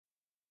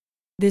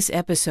This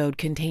episode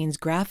contains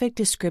graphic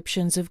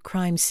descriptions of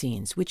crime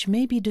scenes which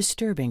may be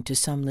disturbing to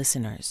some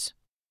listeners.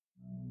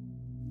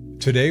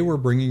 Today we're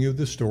bringing you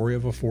the story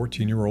of a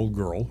 14-year-old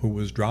girl who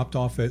was dropped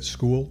off at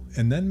school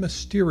and then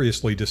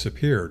mysteriously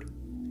disappeared.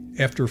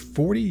 After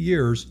 40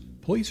 years,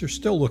 police are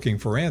still looking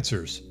for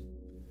answers.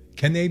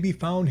 Can they be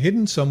found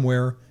hidden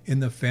somewhere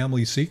in the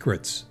family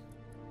secrets?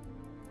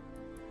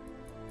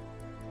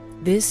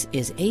 This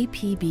is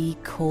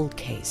APB Cold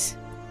Case.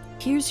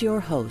 Here's your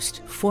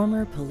host,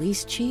 former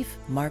police chief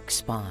Mark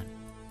Spahn.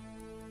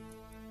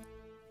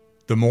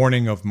 The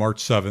morning of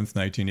March 7th,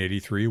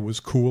 1983 was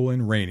cool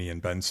and rainy in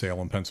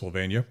Bensalem,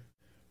 Pennsylvania.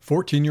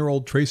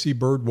 14-year-old Tracy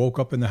Byrd woke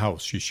up in the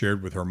house she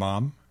shared with her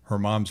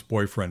mom's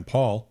boyfriend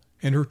Paul,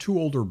 and her two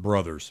older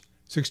brothers,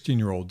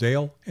 16-year-old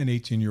Dale and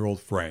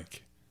 18-year-old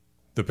Frank.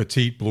 The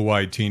petite,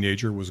 blue-eyed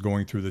teenager was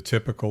going through the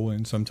typical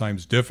and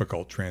sometimes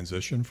difficult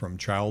transition from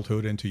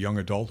childhood into young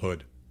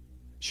adulthood.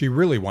 She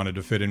really wanted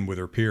to fit in with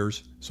her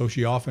peers, so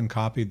she often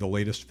copied the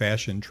latest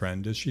fashion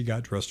trend as she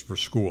got dressed for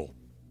school.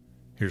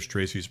 Here's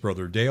Tracy's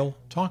brother Dale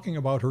talking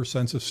about her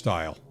sense of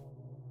style.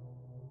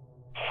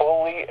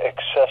 Fully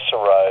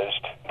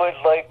accessorized with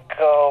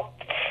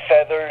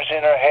feathers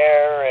in her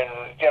hair and,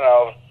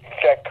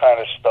 that kind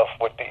of stuff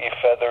with the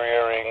feather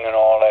earring and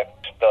all that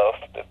stuff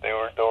that they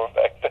were doing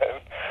back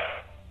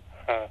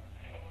then.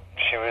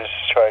 She was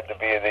trying to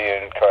be in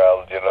the in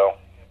crowd,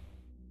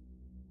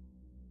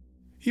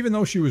 Even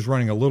though she was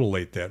running a little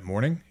late that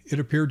morning, it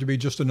appeared to be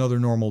just another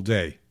normal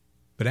day.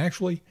 But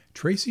actually,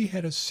 Tracy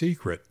had a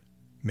secret,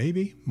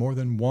 maybe more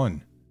than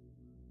one.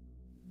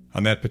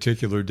 On that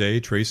particular day,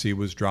 Tracy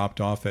was dropped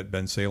off at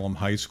Bensalem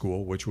High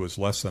School, which was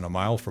less than a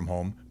mile from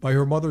home, by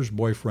her mother's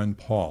boyfriend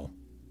Paul.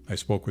 I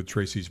spoke with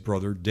Tracy's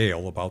brother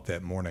Dale about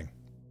that morning.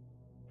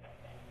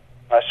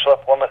 I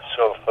slept on the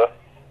sofa.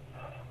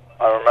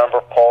 I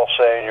remember Paul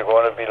saying, "You're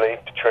going to be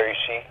late to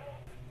Tracy."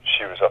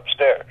 She was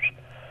upstairs.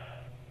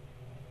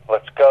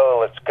 Let's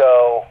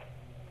go.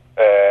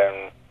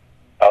 And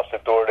out the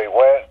door they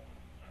went.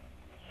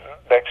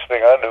 Next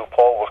thing I knew,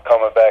 Paul was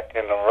coming back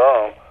in the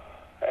room,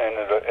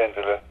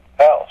 into the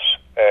house,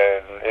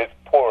 and it's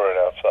pouring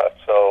outside.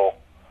 So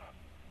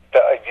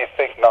you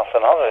think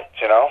nothing of it,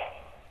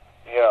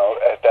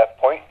 At that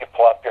point, you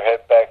plop your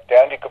head back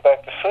down, you go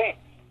back to sleep.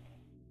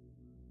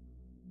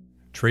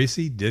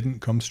 Tracy didn't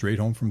come straight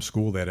home from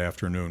school that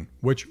afternoon,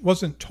 which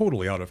wasn't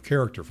totally out of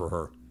character for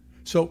her.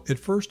 So at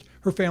first,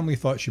 her family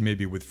thought she may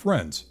be with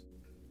friends.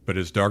 But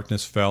as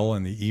darkness fell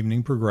and the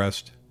evening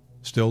progressed,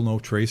 still no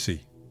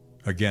Tracy.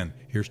 Again,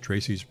 here's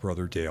Tracy's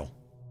brother Dale.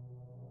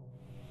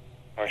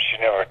 Well, she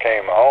never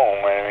came home.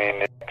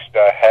 It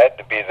had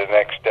to be the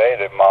next day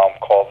that Mom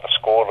called the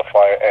school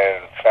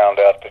and found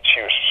out that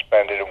she was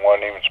suspended and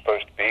wasn't even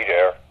supposed to be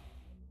there.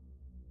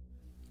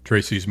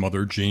 Tracy's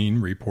mother, Jean,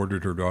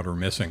 reported her daughter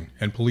missing,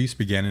 and police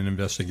began an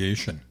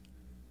investigation.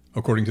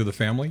 According to the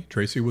family,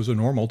 Tracy was a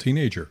normal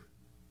teenager.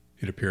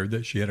 It appeared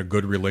that she had a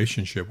good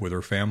relationship with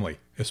her family,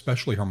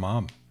 especially her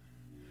mom.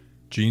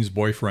 Jean's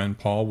boyfriend,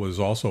 Paul, was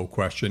also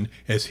questioned,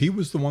 as he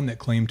was the one that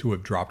claimed to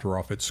have dropped her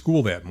off at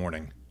school that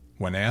morning.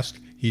 When asked,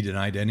 he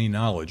denied any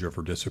knowledge of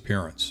her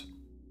disappearance.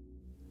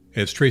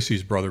 As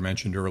Tracy's brother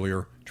mentioned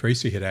earlier,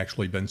 Tracy had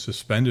actually been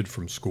suspended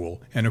from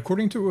school, and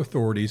according to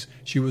authorities,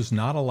 she was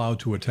not allowed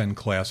to attend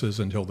classes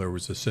until there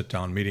was a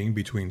sit-down meeting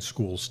between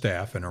school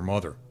staff and her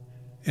mother.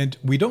 And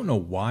we don't know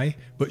why,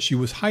 but she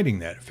was hiding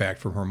that fact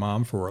from her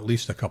mom for at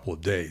least a couple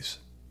of days.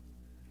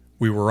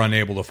 We were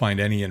unable to find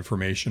any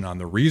information on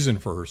the reason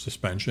for her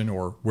suspension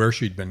or where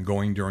she'd been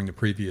going during the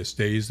previous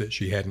days that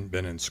she hadn't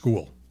been in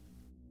school.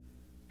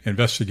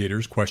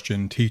 Investigators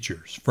questioned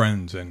teachers,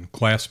 friends, and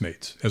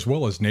classmates, as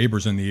well as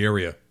neighbors in the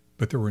area,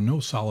 but there were no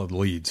solid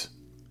leads.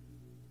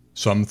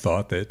 Some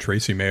thought that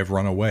Tracy may have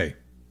run away.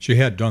 She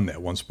had done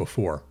that once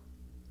before.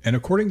 And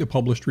according to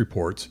published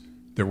reports,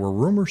 there were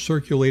rumors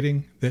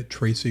circulating that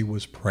Tracy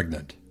was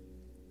pregnant.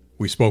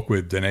 We spoke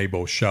with Danae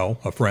Boschel,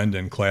 a friend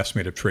and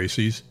classmate of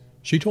Tracy's.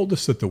 She told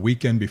us that the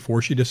weekend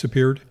before she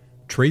disappeared,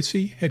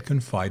 Tracy had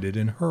confided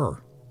in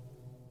her.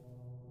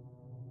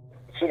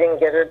 She didn't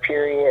get her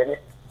period,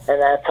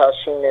 and that's how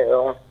she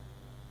knew.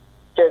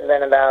 She had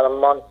been about a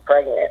month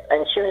pregnant,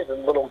 and she was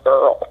a little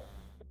girl.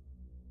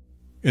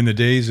 In the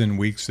days and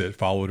weeks that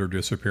followed her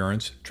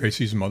disappearance,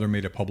 Tracy's mother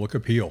made a public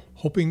appeal,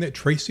 hoping that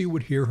Tracy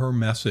would hear her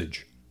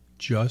message.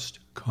 Just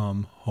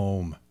come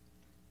home.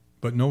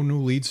 But no new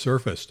leads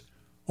surfaced,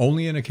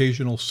 only an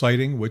occasional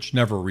sighting which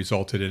never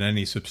resulted in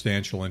any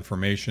substantial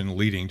information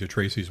leading to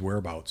Tracy's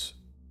whereabouts.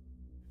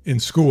 In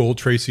school,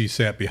 Tracy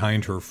sat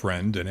behind her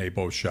friend, Danae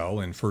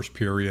Boschel, in first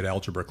period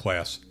algebra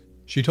class.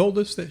 She told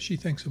us that she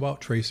thinks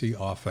about Tracy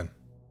often.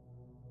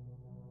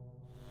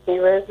 He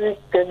was a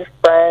good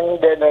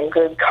friend and a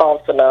good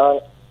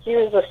confidant. He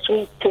was a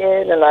sweet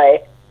kid, and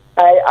I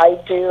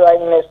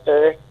miss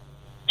her.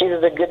 She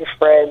was a good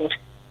friend.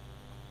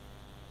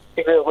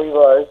 He really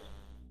was.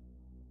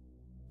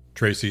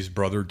 Tracy's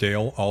brother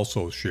Dale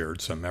also shared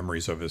some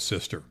memories of his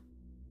sister.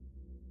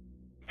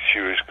 She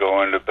was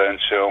going to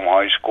Bensalem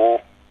High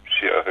School.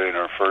 She in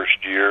her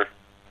first year.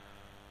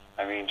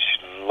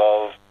 She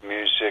loved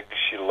music.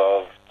 She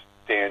loved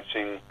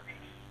dancing.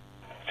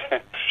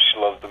 She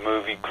loved the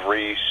movie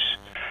Grease.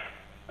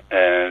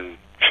 And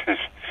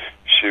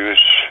she was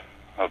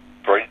a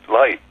bright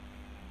light.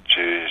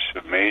 She's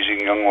an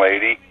amazing young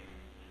lady.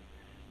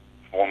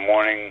 One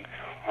morning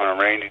on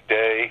a rainy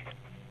day,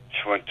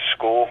 she went to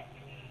school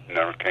and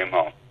never came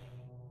home.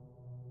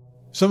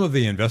 Some of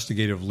the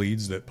investigative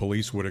leads that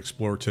police would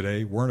explore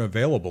today weren't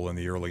available in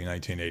the early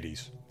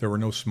 1980s. There were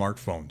no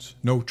smartphones,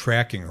 no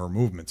tracking her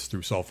movements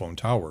through cell phone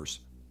towers,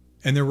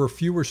 and there were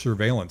fewer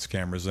surveillance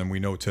cameras than we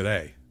know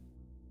today.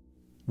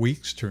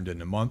 Weeks turned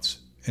into months,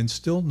 and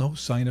still no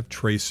sign of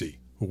Tracy,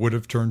 who would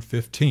have turned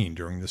 15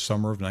 during the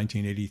summer of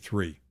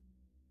 1983.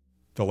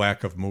 The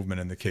lack of movement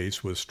in the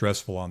case was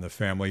stressful on the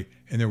family,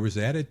 and there was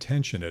added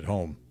tension at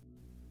home.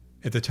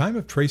 At the time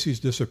of Tracy's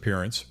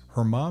disappearance,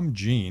 her mom,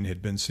 Jean,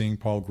 had been seeing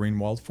Paul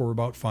Greenwald for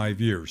about 5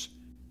 years.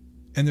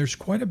 And there's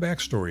quite a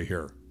backstory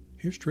here.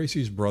 Here's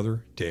Tracy's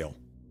brother, Dale.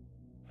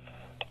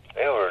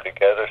 They were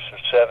together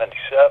since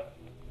 77,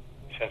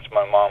 since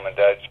my mom and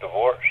dad's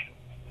divorce.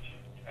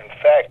 In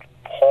fact,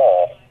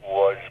 Paul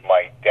was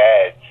my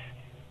dad's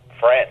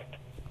friend.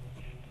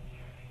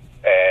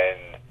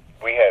 And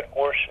we had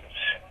horses.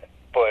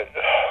 But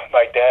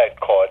my dad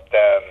caught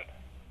them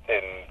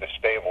in the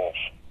stables.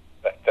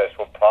 That's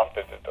what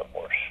prompted the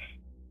divorce.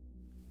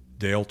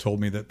 Dale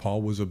told me that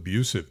Paul was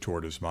abusive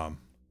toward his mom.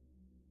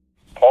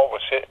 Paul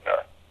was hitting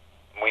her.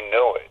 We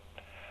knew it.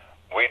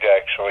 We'd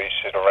actually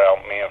sit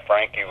around, me and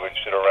Frankie would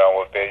sit around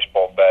with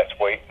baseball bats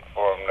waiting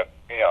for him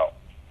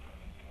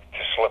to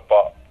slip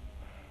up.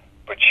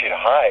 But she'd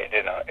hide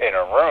in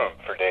a room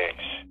for days.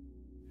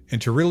 And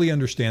to really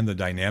understand the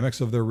dynamics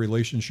of their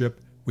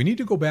relationship, we need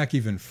to go back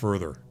even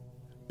further.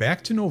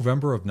 Back to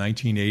November of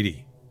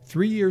 1980.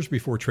 3 years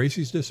before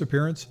Tracy's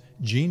disappearance,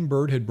 Gene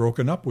Byrd had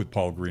broken up with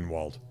Paul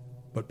Greenwald.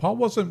 But Paul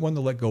wasn't one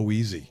to let go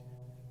easy.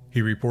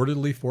 He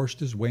reportedly forced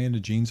his way into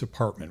Jean's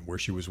apartment where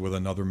she was with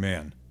another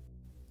man.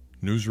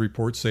 News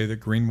reports say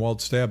that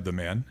Greenwald stabbed the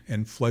man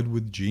and fled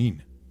with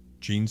Jean.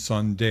 Jean's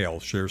son Dale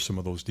shares some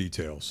of those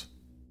details.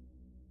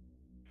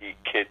 He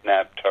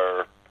kidnapped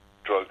her,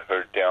 drug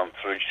her down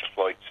 3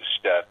 flights of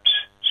steps,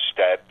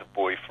 stabbed the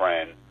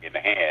boyfriend in the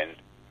hand,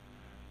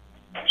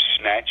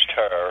 snatched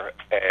her,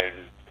 and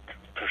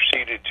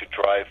proceeded to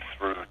drive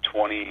through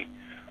 20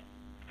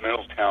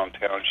 Middletown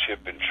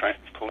Township and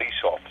Trenton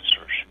police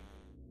officers.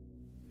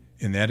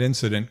 In that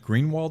incident,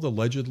 Greenwald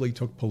allegedly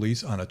took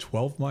police on a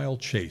 12-mile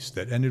chase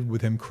that ended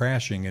with him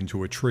crashing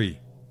into a tree.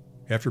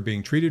 After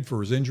being treated for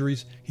his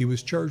injuries, he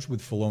was charged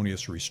with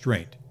felonious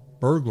restraint,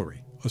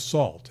 burglary,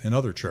 assault, and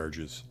other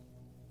charges.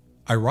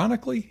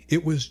 Ironically,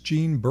 it was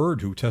Gene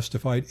Byrd who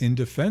testified in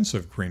defense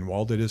of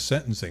Greenwald at his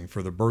sentencing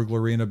for the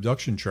burglary and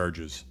abduction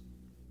charges.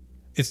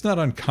 It's not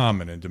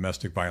uncommon in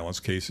domestic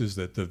violence cases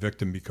that the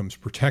victim becomes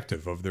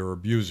protective of their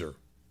abuser.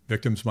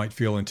 Victims might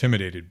feel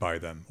intimidated by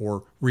them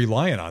or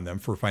reliant on them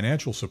for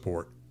financial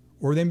support,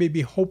 or they may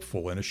be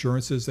hopeful in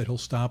assurances that he'll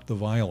stop the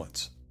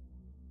violence.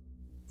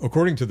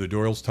 According to the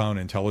Doylestown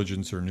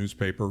Intelligencer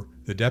newspaper,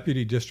 the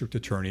deputy district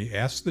attorney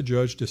asked the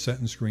judge to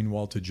sentence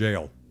Greenwald to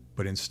jail,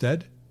 but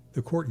instead,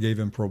 the court gave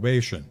him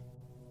probation.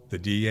 The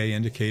DA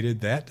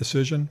indicated that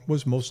decision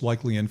was most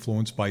likely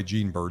influenced by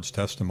Gene Byrd's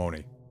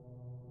testimony.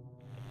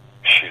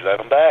 She let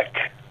him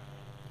back.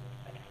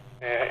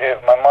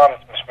 My mom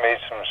made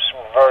some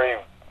very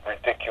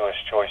ridiculous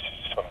choices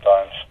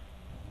sometimes.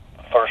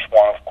 The first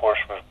one, of course,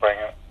 was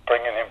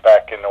bringing him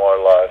back into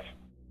our lives.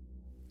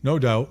 No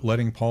doubt,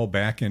 letting Paul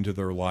back into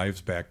their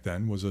lives back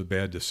then was a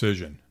bad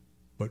decision.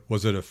 But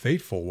was it a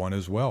fateful one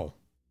as well?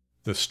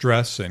 The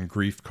stress and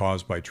grief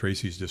caused by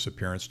Tracy's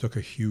disappearance took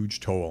a huge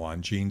toll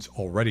on Jean's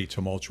already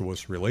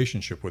tumultuous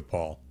relationship with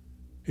Paul.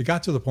 It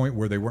got to the point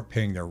where they weren't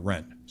paying their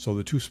rent, so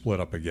the two split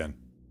up again.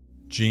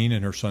 Jean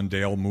and her son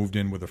Dale moved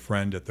in with a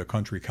friend at the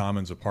Country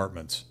Commons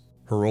apartments.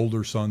 Her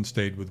older son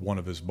stayed with one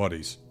of his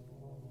buddies.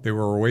 They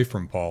were away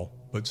from Paul,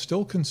 but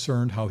still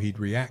concerned how he'd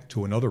react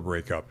to another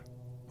breakup.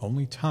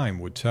 Only time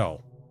would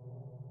tell.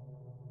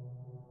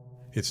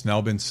 It's now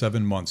been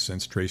 7 months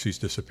since Tracy's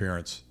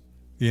disappearance.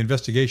 The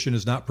investigation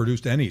has not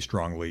produced any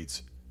strong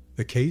leads.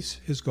 The case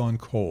has gone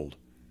cold.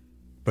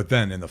 But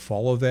then, in the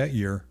fall of that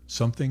year,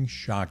 something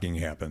shocking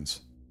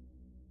happens.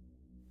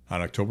 On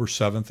October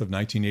 7th of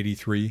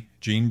 1983,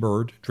 Gene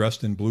Byrd,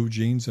 dressed in blue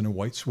jeans and a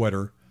white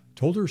sweater,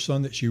 told her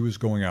son that she was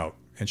going out,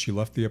 and she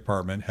left the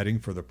apartment heading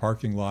for the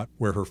parking lot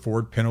where her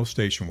Ford Pinto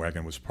station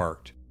wagon was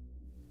parked.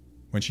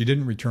 When she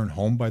didn't return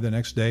home by the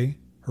next day,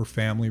 her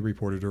family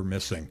reported her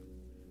missing.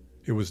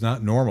 It was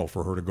not normal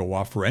for her to go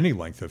off for any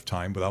length of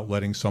time without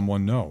letting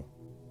someone know.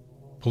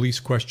 Police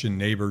questioned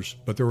neighbors,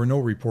 but there were no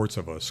reports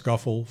of a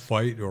scuffle,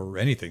 fight, or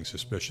anything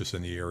suspicious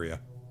in the area.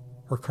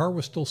 Her car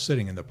was still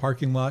sitting in the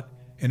parking lot,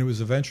 and it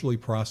was eventually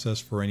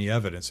processed for any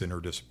evidence in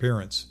her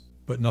disappearance,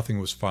 but nothing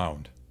was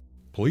found.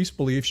 Police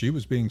believe she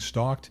was being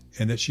stalked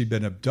and that she'd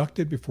been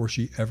abducted before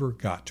she ever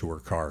got to her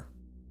car.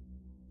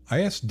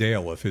 I asked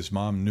Dale if his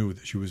mom knew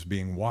that she was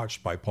being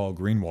watched by Paul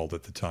Greenwald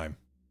at the time.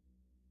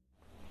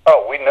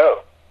 Oh, we knew.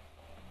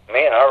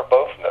 Me and her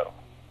both knew.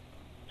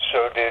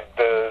 So did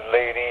the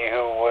lady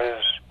who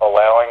was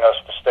allowed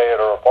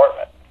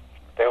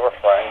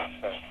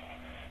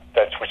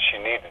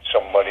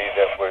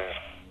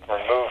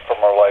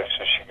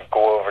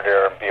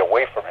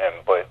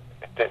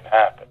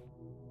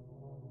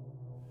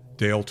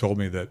Dale told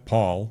me that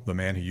Paul, the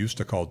man he used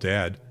to call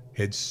Dad,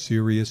 had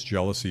serious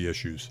jealousy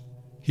issues.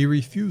 He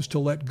refused to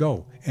let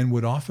go and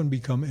would often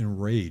become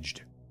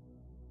enraged.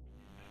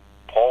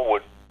 Paul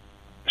would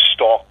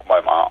stalk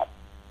my mom.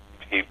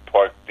 He'd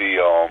park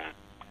the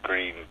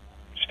green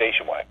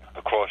station wagon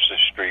across the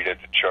street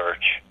at the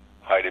church,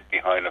 hide it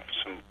behind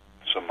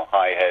some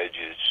high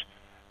hedges,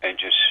 and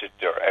just sit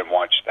there and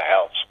watch the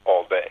house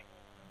all day,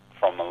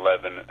 from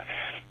 11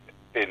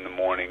 in the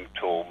morning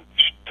till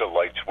the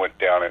lights went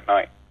down at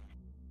night.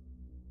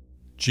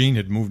 Jean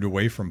had moved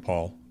away from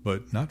Paul,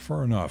 but not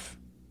far enough.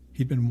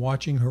 He'd been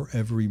watching her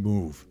every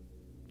move.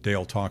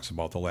 Dale talks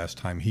about the last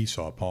time he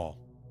saw Paul.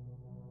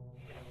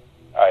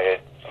 I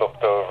had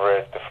looked over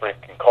at the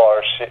freaking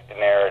car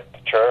sitting there at the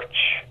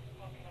church,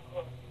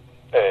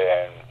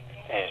 and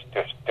he's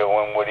just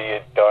doing what he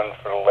had done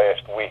for the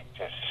last week.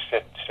 Just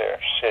sits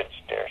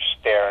there,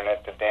 staring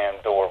at the damn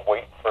door,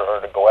 waiting for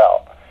her to go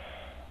out.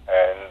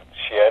 And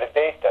she had a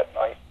date that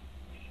night.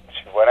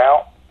 She went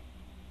out.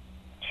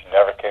 She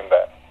never came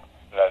back.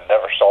 And I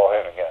never saw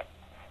him again.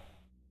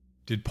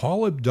 Did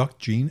Paul abduct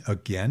Jean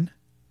again?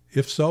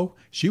 If so,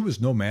 she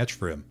was no match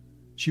for him.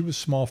 She was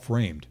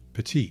small-framed,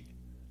 petite.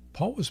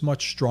 Paul was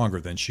much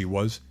stronger than she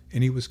was,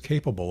 and he was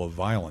capable of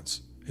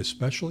violence,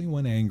 especially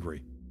when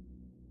angry.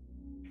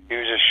 He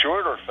was a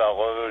shorter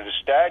fellow in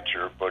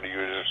stature, but he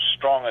was as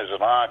strong as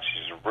an ox.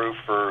 He's a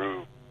roofer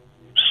who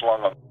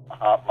slung a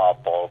hot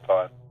mop all the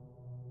time.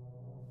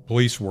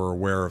 Police were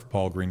aware of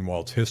Paul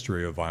Greenwald's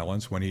history of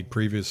violence when he'd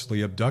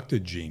previously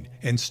abducted Jean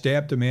and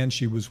stabbed a man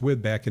she was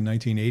with back in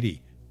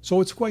 1980.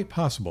 So it's quite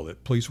possible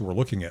that police were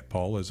looking at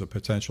Paul as a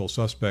potential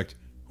suspect,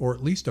 or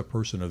at least a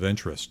person of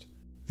interest.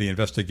 The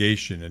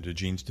investigation into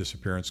Jean's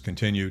disappearance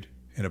continued,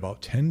 and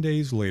about 10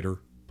 days later,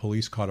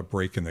 police caught a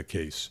break in the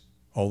case,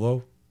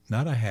 although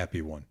not a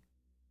happy one.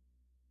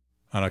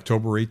 On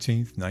October 18,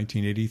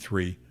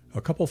 1983, a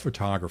couple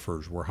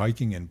photographers were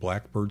hiking in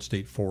Blackbird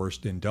State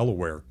Forest in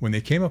Delaware when they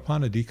came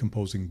upon a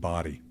decomposing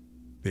body.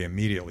 They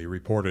immediately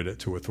reported it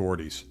to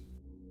authorities.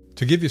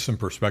 To give you some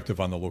perspective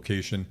on the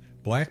location,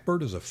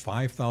 Blackbird is a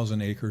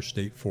 5,000-acre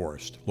state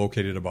forest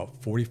located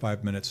about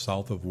 45 minutes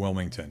south of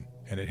Wilmington,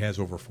 and it has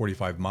over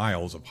 45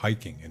 miles of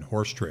hiking and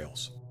horse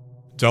trails.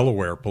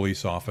 Delaware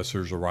police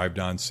officers arrived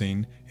on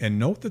scene and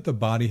note that the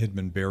body had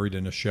been buried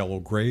in a shallow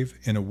grave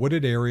in a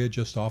wooded area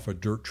just off a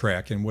dirt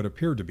track in what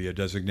appeared to be a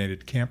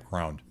designated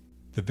campground.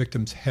 The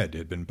victim's head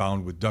had been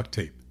bound with duct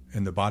tape,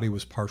 and the body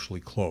was partially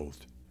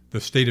clothed.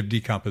 The state of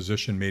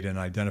decomposition made an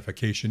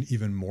identification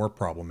even more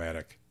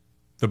problematic.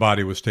 The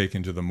body was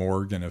taken to the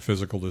morgue, and a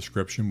physical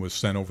description was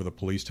sent over the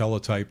police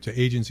teletype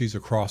to agencies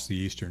across the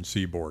eastern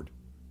seaboard.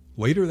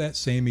 Later that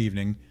same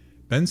evening,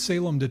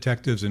 Bensalem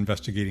detectives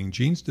investigating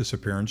Jean's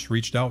disappearance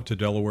reached out to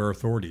Delaware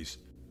authorities.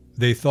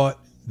 They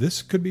thought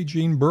this could be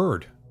Jean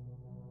Byrd.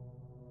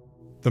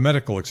 The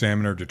medical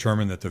examiner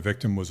determined that the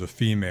victim was a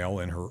female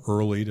in her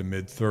early to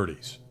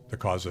mid-30s. The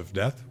cause of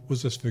death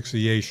was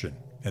asphyxiation,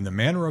 and the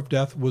manner of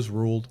death was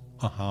ruled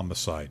a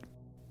homicide.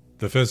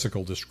 The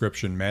physical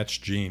description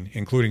matched Jean,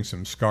 including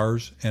some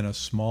scars and a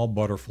small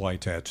butterfly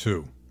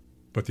tattoo.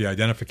 But the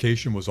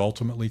identification was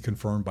ultimately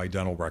confirmed by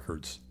dental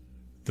records.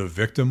 The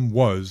victim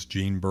was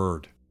Jean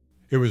Byrd.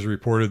 It was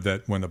reported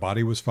that when the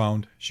body was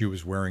found, she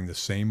was wearing the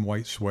same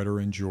white sweater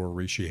and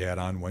jewelry she had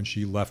on when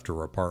she left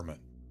her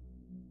apartment.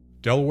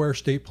 Delaware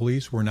State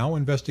Police were now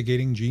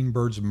investigating Jean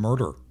Byrd's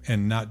murder,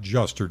 and not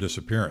just her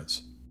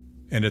disappearance.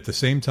 And at the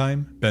same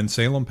time,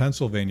 Bensalem,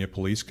 Pennsylvania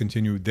police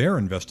continued their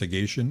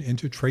investigation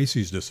into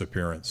Tracy's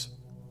disappearance.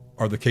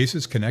 Are the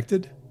cases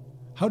connected?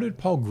 How did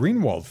Paul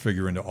Greenwald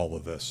figure into all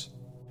of this?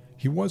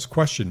 He was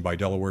questioned by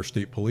Delaware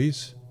State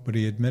Police, but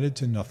he admitted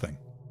to nothing.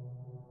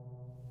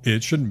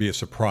 It shouldn't be a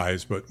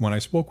surprise, but when I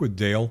spoke with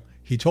Dale,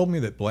 he told me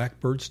that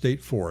Blackbird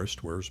State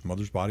Forest, where his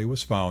mother's body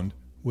was found,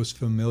 was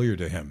familiar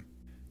to him.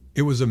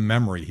 It was a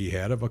memory he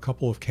had of a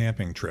couple of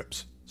camping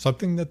trips,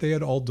 something that they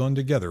had all done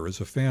together as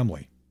a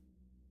family.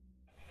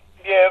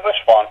 Yeah, it was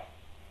fun.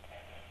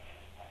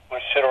 We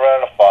sit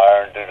around a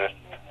fire and do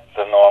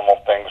the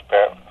normal things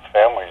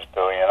families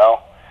do, you know?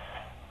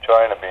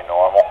 Trying to be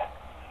normal.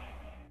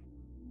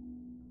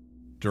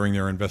 During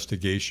their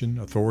investigation,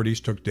 authorities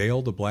took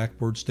Dale to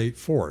Blackbird State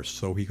Forest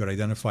so he could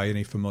identify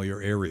any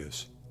familiar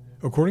areas.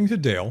 According to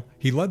Dale,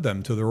 he led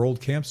them to their old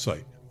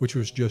campsite, which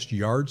was just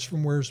yards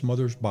from where his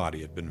mother's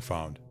body had been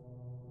found.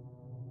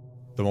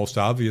 The most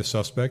obvious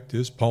suspect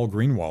is Paul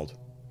Greenwald.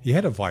 He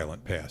had a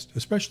violent past,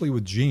 especially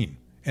with Jean,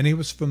 and he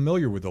was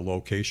familiar with the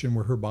location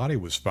where her body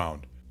was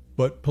found.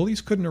 But police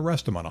couldn't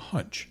arrest him on a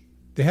hunch.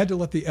 They had to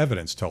let the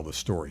evidence tell the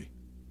story.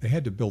 They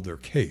had to build their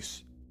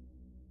case.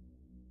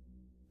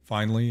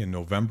 Finally, in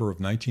November of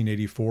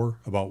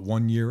 1984, about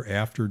 1 year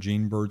after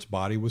Jean Byrd's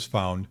body was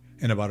found,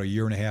 and about a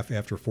year and a half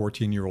after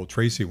 14-year-old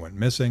Tracy went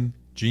missing,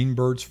 Jean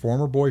Byrd's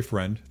former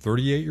boyfriend,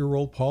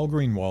 38-year-old Paul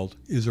Greenwald,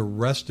 is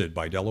arrested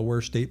by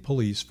Delaware State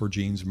Police for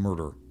Jean's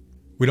murder.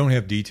 We don't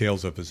have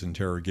details of his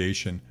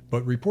interrogation,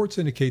 but reports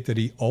indicate that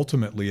he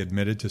ultimately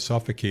admitted to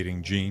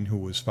suffocating Jean, who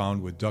was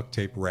found with duct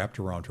tape wrapped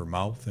around her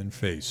mouth and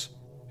face.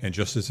 And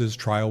just as his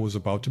trial was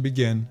about to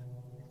begin,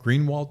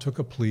 Greenwald took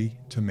a plea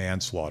to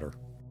manslaughter.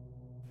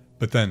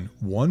 But then,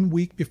 1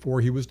 week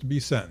before he was to be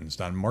sentenced,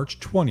 on March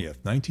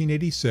 20th,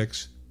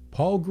 1986,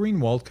 Paul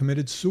Greenwald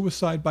committed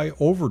suicide by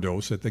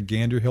overdose at the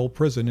Gander Hill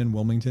Prison in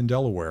Wilmington,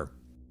 Delaware.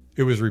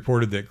 It was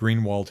reported that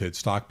Greenwald had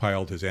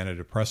stockpiled his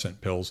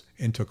antidepressant pills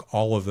and took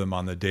all of them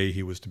on the day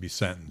he was to be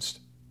sentenced.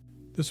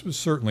 This was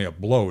certainly a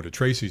blow to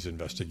Tracy's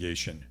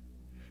investigation.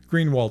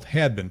 Greenwald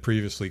had been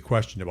previously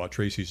questioned about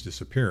Tracy's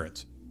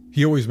disappearance.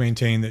 He always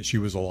maintained that she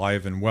was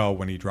alive and well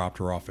when he dropped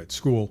her off at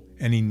school,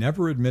 and he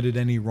never admitted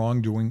any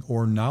wrongdoing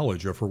or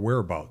knowledge of her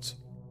whereabouts.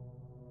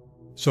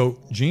 So,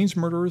 Jean's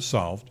murder is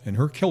solved and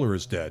her killer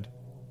is dead,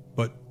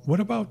 but what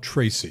about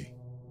Tracy?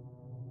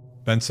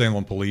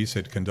 Bensalem police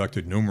had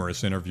conducted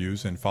numerous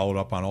interviews and followed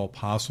up on all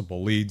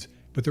possible leads,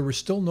 but there was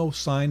still no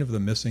sign of the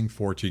missing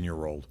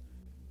 14-year-old.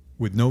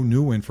 With no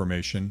new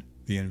information,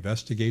 the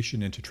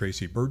investigation into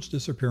Tracy Byrd's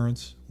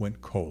disappearance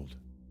went cold.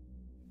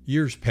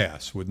 Years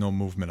pass with no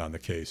movement on the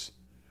case.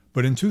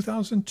 But in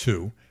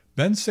 2002,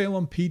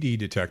 Bensalem PD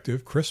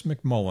detective Chris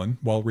McMullen,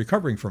 while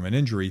recovering from an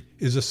injury,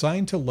 is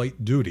assigned to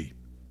light duty.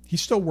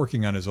 He's still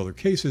working on his other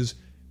cases,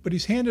 but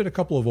he's handed a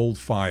couple of old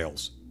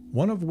files,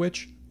 one of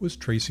which was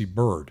Tracy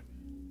Byrd.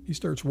 He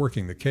starts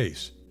working the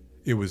case.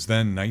 It was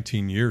then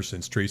 19 years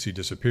since Tracy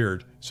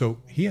disappeared,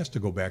 so he has to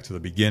go back to the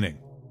beginning.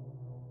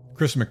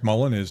 Chris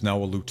McMullen is now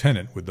a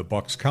lieutenant with the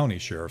Bucks County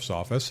Sheriff's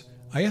Office.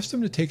 I asked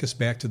him to take us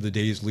back to the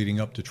days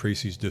leading up to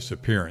Tracy's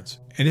disappearance,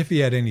 and if he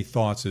had any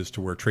thoughts as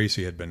to where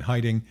Tracy had been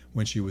hiding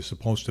when she was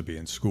supposed to be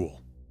in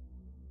school.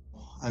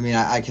 I mean,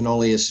 I can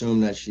only assume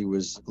that she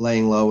was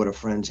laying low at a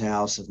friend's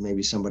house, if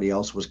maybe somebody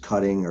else was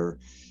cutting, or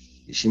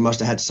she must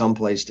have had some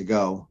place to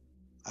go.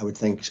 I would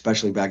think,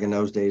 especially back in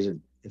those days,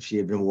 if she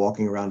had been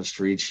walking around the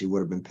streets, she would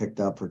have been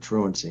picked up for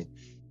truancy.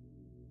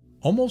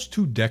 Almost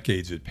 2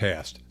 decades had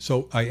passed,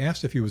 so I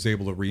asked if he was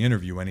able to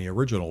re-interview any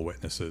original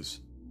witnesses.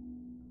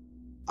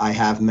 I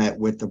have met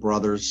with the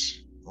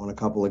brothers on a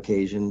couple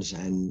occasions,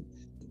 and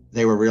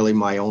they were really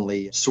my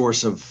only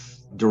source of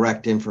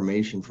direct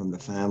information from the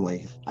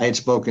family. I had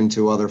spoken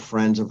to other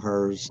friends of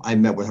hers. I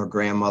met with her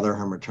grandmother,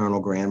 her maternal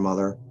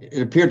grandmother.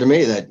 It appeared to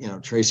me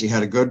that, Tracy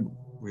had a good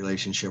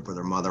relationship with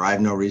her mother. I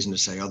have no reason to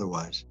say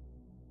otherwise.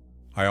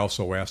 I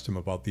also asked him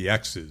about the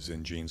exes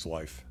in Jean's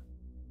life.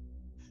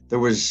 There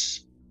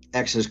was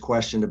exes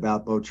questioned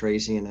about both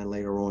Tracy and then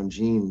later on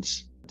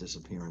Jean's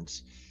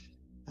disappearance.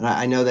 And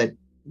I know that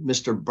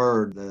Mr.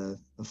 Byrd, the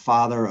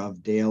father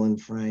of Dale and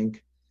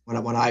Frank,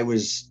 when I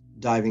was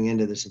diving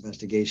into this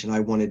investigation, I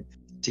wanted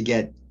to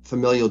get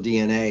familial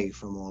DNA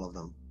from all of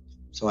them.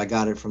 So I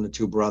got it from the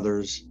 2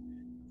 brothers,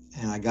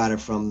 and I got it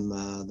from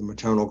the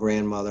maternal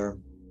grandmother.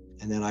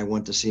 And then I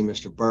went to see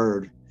Mr.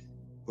 Byrd,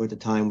 who at the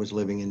time was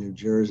living in New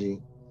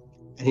Jersey.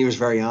 And he was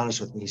very honest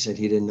with me. He said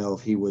he didn't know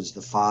if he was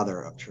the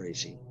father of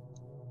Tracy.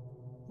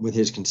 With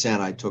his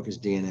consent, I took his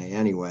DNA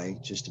anyway,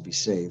 just to be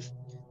safe.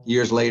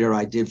 Years later,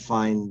 I did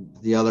find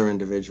the other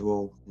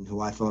individual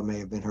who I thought may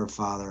have been her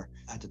father.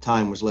 At the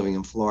time was living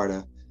in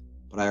Florida,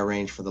 but I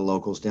arranged for the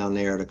locals down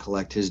there to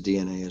collect his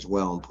DNA as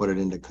well and put it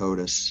into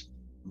CODIS.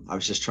 I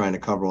was just trying to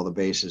cover all the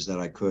bases that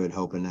I could,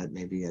 hoping that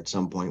maybe at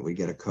some point we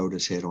get a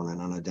CODIS hit on an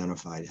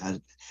unidentified.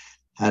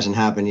 Hasn't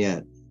happened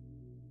yet.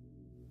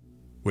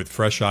 With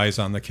fresh eyes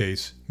on the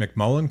case,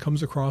 McMullen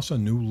comes across a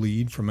new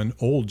lead from an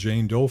old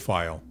Jane Doe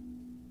file.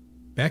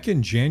 Back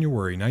in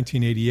January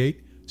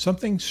 1988,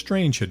 something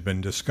strange had been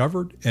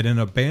discovered at an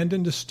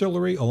abandoned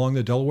distillery along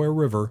the Delaware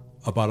River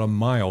about a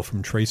mile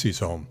from Tracy's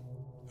home.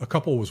 A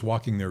couple was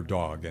walking their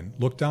dog and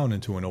looked down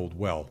into an old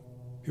well.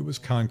 It was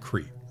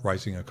concrete,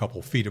 rising a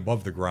couple feet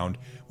above the ground,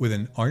 with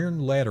an iron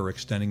ladder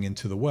extending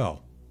into the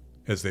well.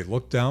 As they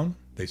looked down,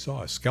 they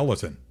saw a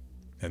skeleton,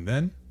 and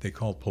then they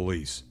called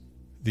police.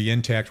 The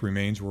intact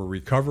remains were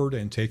recovered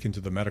and taken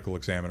to the medical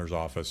examiner's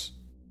office.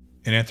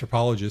 An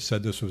anthropologist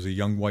said this was a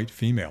young white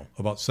female,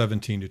 about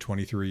 17 to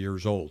 23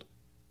 years old.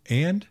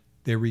 And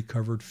they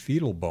recovered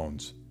fetal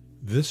bones.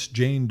 This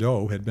Jane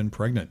Doe had been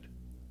pregnant.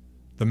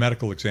 The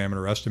medical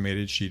examiner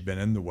estimated she'd been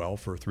in the well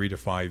for 3 to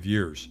 5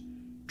 years.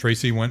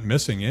 Tracy went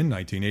missing in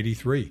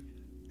 1983,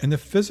 and the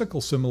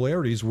physical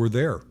similarities were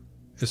there,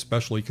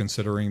 especially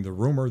considering the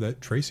rumor that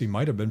Tracy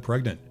might have been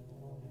pregnant.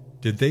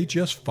 Did they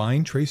just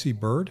find Tracy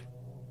Byrd?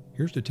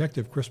 Here's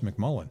Detective Chris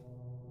McMullen.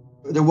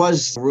 There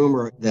was a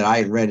rumor that I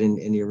had read in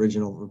the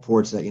original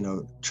reports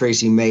that,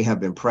 Tracy may have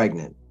been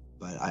pregnant.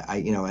 But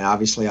and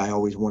obviously I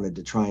always wanted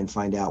to try and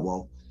find out,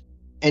 well,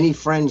 any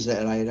friends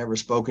that I had ever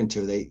spoken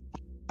to,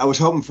 I was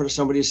hoping for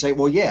somebody to say,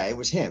 well, yeah, it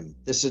was him.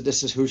 This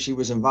is who she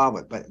was involved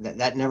with. But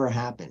that never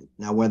happened.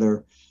 Now,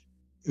 whether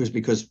it was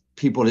because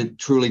people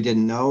truly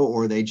didn't know,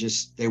 or they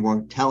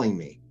weren't telling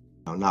me,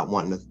 not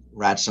wanting to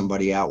rat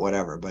somebody out,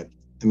 whatever. But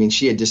I mean,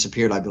 she had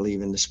disappeared, I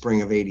believe, in the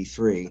spring of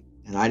 '83.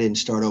 And I didn't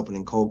start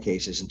opening cold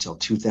cases until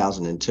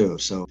 2002.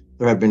 So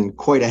there had been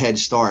quite a head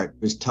start.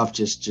 It was tough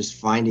just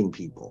finding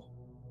people.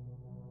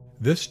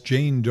 This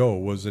Jane Doe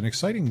was an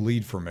exciting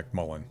lead for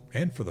McMullen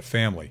and for the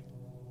family.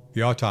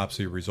 The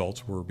autopsy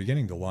results were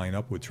beginning to line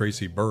up with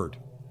Tracy Byrd.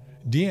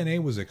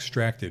 DNA was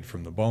extracted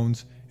from the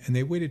bones, and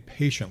they waited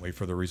patiently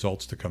for the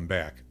results to come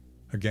back.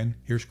 Again,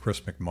 here's Chris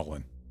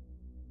McMullen.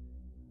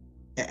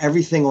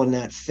 Everything on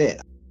that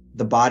fit.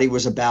 The body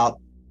was about,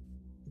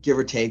 give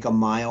or take, a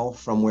mile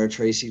from where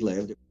Tracy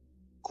lived.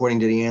 According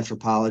to the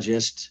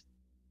anthropologist,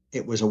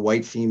 it was a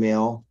white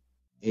female,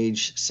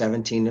 age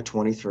 17 to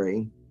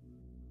 23.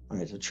 All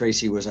right, so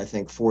Tracy was, I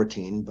think,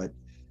 14, but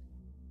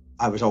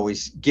I was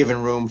always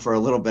given room for a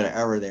little bit of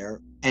error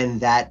there. And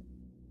that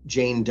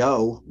Jane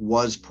Doe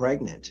was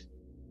pregnant.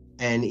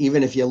 And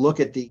even if you look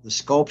at the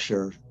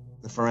sculpture,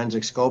 the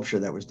forensic sculpture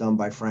that was done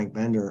by Frank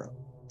Bender,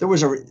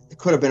 it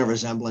could have been a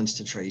resemblance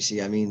to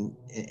Tracy, I mean,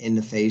 in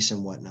the face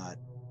and whatnot.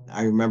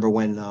 I remember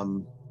when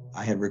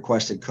I had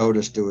requested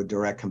CODIS do a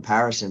direct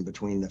comparison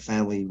between the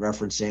family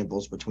reference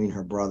samples between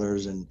her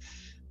brothers and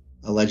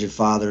alleged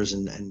fathers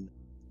and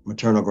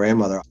maternal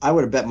grandmother. I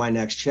would have bet my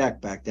next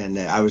check back then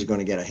that I was going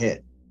to get a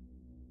hit.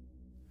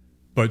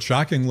 But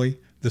shockingly,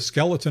 the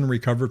skeleton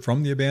recovered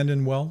from the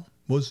abandoned well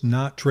was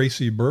not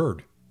Tracy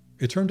Byrd.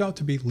 It turned out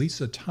to be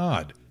Lisa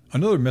Todd,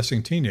 another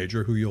missing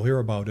teenager who you'll hear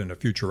about in a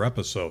future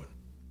episode.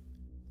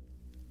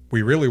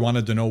 We really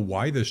wanted to know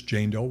why this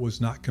Jane Doe was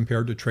not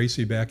compared to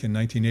Tracy back in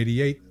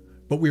 1988,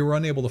 but we were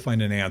unable to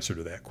find an answer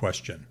to that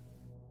question.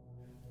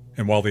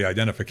 And while the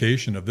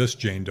identification of this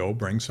Jane Doe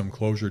brings some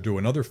closure to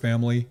another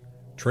family,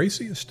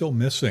 Tracy is still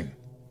missing.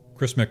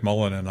 Chris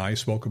McMullen and I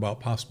spoke about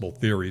possible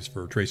theories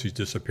for Tracy's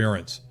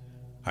disappearance.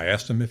 I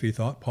asked him if he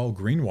thought Paul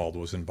Greenwald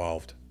was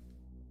involved.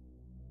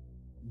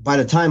 By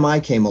the time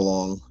I came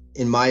along,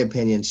 in my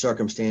opinion,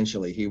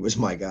 circumstantially, he was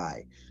my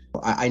guy.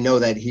 I know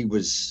that he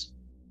was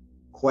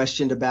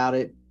questioned about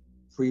it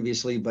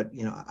previously, but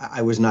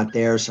I was not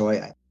there, so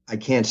I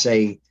can't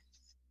say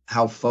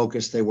how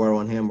focused they were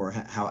on him or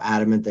how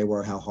adamant they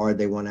were, how hard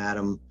they went at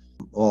him.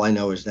 All I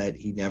know is that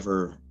he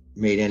never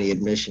made any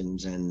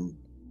admissions, and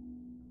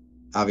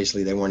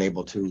obviously they weren't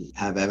able to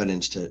have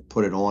evidence to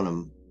put it on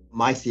him.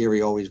 My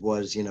theory always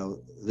was,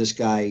 this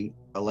guy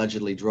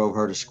allegedly drove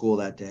her to school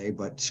that day,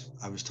 but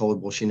I was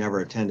told, well, she never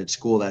attended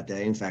school that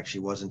day. In fact, she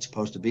wasn't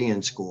supposed to be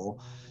in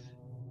school.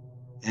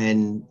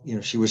 And,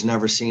 she was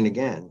never seen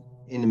again.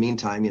 In the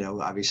meantime,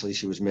 obviously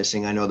she was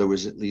missing. I know there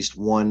was at least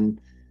one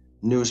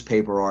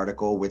newspaper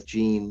article with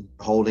Jean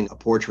holding a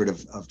portrait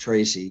of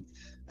Tracy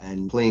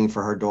and pleading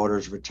for her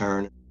daughter's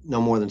return.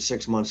 No more than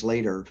 6 months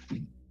later,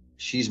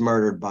 she's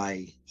murdered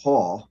by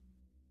Paul.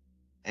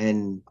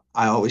 And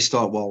I always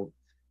thought, well,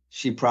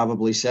 she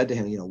probably said to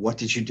him, what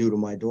did you do to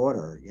my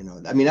daughter?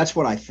 That's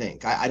what I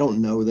think. I don't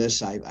know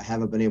this. I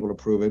haven't been able to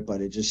prove it, but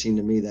it just seemed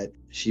to me that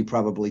she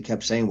probably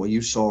kept saying, well,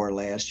 you saw her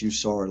last. You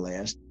saw her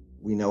last.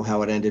 We know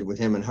how it ended with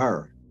him and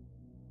her.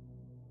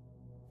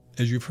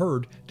 As you've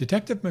heard,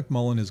 Detective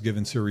McMullen has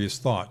given serious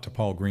thought to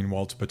Paul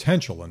Greenwald's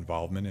potential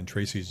involvement in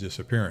Tracy's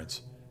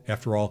disappearance.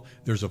 After all,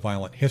 there's a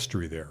violent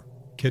history there: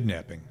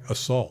 kidnapping,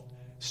 assault,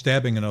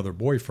 stabbing another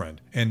boyfriend,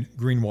 and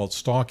Greenwald's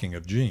stalking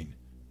of Jean.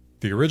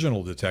 The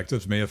original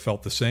detectives may have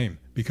felt the same,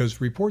 because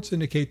reports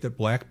indicate that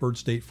Blackbird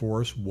State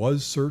Forest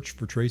was searched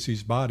for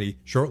Tracy's body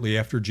shortly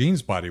after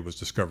Jean's body was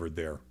discovered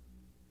there.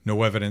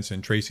 No evidence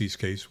in Tracy's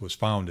case was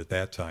found at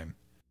that time.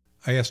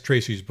 I asked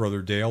Tracy's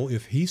brother Dale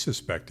if he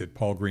suspected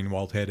Paul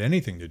Greenwald had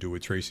anything to do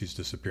with Tracy's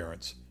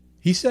disappearance.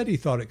 He said he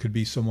thought it could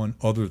be someone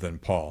other than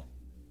Paul.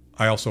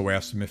 I also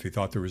asked him if he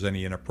thought there was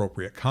any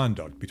inappropriate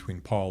conduct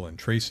between Paul and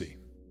Tracy.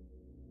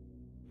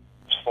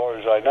 As far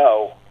as I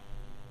know,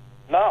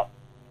 no.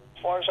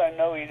 As far as I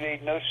know, he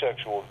made no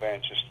sexual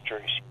advances to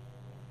Tracy.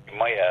 He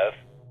might have.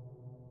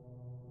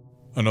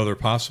 Another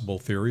possible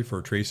theory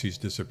for Tracy's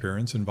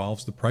disappearance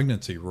involves the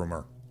pregnancy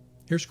rumor.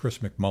 Here's Chris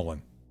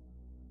McMullen.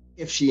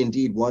 If she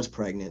indeed was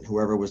pregnant,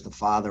 whoever was the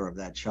father of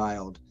that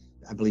child,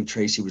 I believe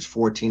Tracy was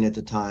 14 at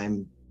the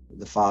time.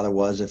 The father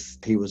was, if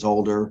he was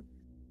older.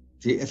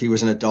 If he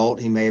was an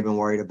adult, he may have been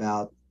worried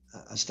about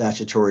a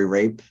statutory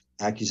rape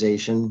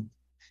accusation.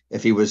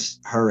 If he was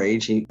her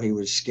age, he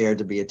was scared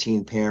to be a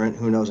teen parent.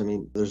 Who knows?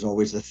 There's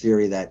always the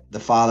theory that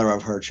the father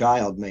of her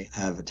child may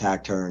have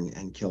attacked her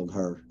and killed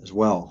her as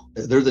well.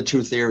 They're the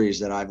two theories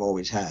that I've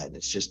always had.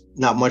 It's just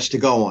not much to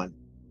go on.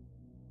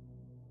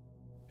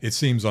 It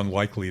seems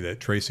unlikely that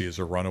Tracy is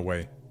a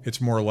runaway.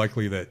 It's more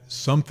likely that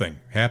something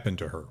happened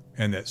to her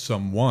and that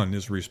someone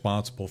is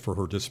responsible for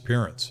her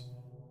disappearance.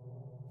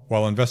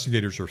 While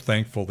investigators are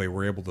thankful they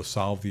were able to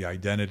solve the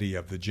identity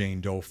of the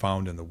Jane Doe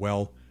found in the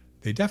well,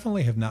 they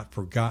definitely have not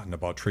forgotten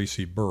about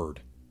Tracy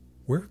Byrd.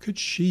 Where could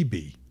she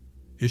be?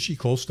 Is she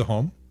close to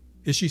home?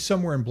 Is she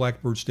somewhere in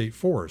Blackbird State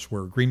Forest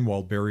where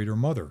Greenwald buried her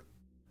mother?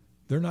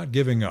 They're not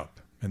giving up,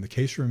 and the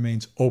case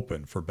remains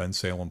open for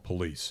Bensalem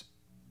police.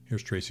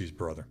 Here's Tracy's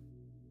brother.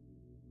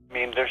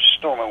 There's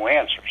still no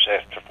answers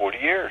after 40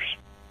 years.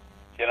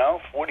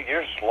 40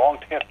 years is a long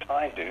damn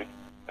time, dude.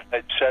 I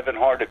had 7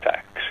 heart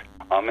attacks.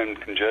 I'm in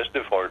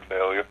congestive heart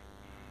failure.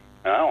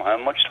 I don't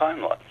have much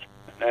time left.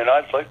 And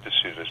I'd like to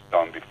see this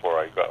done before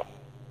I go.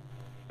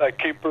 I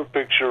keep her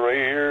picture right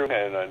here,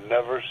 and I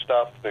never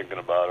stop thinking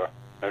about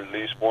her. At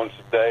least once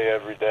a day,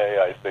 every day,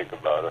 I think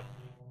about her.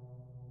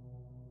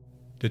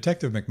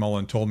 Detective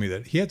McMullen told me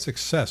that he had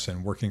success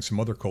in working some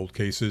other cold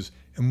cases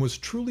and was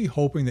truly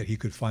hoping that he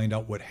could find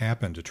out what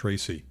happened to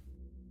Tracy.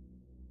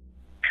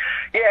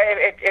 Yeah,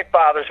 it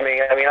bothers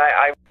me. I mean,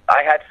 I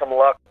had some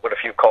luck with a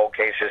few cold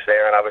cases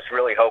there, and I was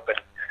really hoping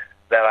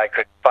that I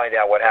could find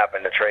out what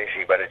happened to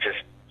Tracy, but it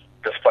just,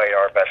 despite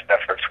our best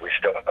efforts, we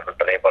still haven't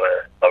been able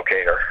to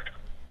locate her.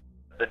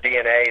 The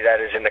DNA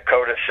that is in the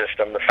CODIS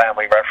system, the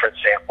family reference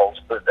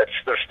samples,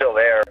 they're still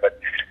there, but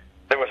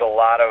there was a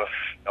lot of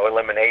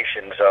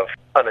eliminations of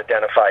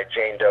unidentified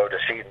Jane Doe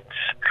decedents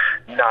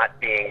not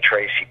being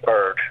Tracy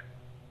Byrd.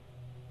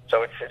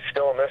 So it's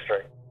still a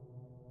mystery.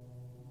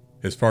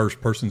 As far as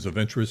persons of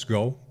interest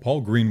go,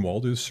 Paul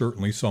Greenwald is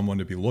certainly someone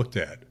to be looked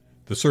at.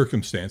 The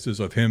circumstances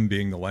of him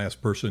being the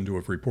last person to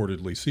have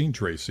reportedly seen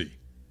Tracy,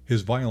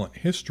 his violent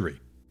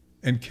history,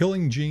 and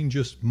killing Jean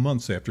just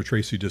months after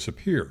Tracy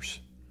disappears.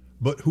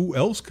 But who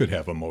else could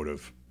have a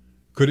motive?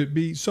 Could it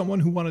be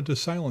someone who wanted to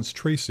silence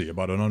Tracy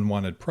about an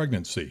unwanted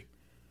pregnancy?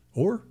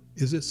 Or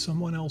is it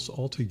someone else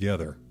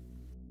altogether?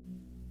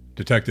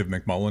 Detective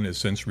McMullen has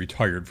since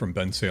retired from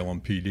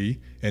Bensalem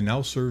PD and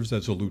now serves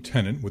as a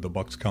lieutenant with the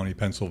Bucks County,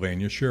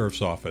 Pennsylvania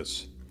Sheriff's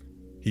Office.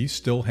 He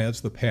still has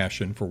the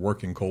passion for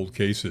working cold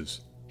cases.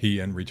 He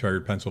and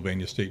retired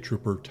Pennsylvania State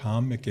Trooper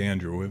Tom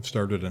McAndrew have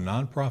started a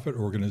nonprofit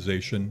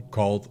organization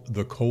called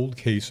the Cold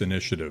Case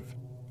Initiative.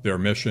 Their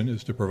mission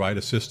is to provide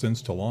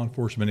assistance to law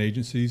enforcement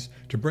agencies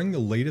to bring the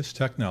latest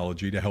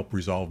technology to help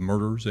resolve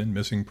murders and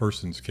missing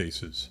persons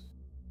cases.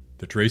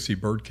 The Tracy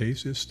Byrd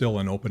case is still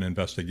an open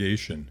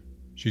investigation.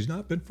 She's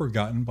not been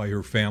forgotten by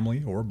her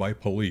family or by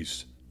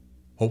police.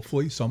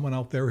 Hopefully, someone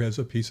out there has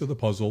a piece of the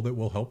puzzle that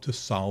will help to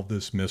solve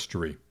this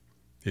mystery.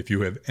 If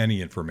you have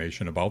any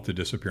information about the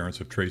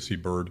disappearance of Tracy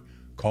Byrd,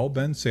 call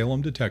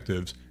Bensalem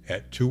Detectives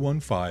at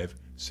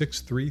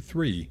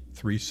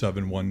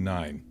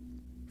 215-633-3719.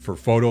 For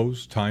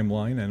photos,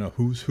 timeline, and a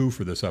who's who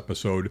for this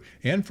episode,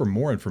 and for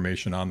more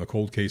information on the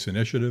Cold Case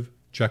Initiative,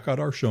 check out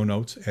our show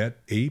notes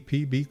at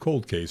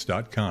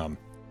apbcoldcase.com.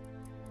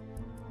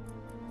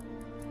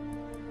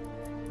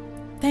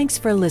 Thanks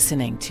for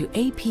listening to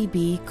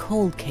APB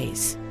Cold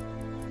Case.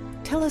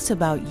 Tell us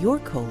about your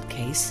cold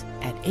case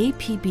at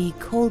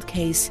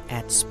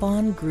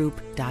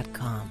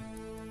apbcoldcase@spawngroup.com.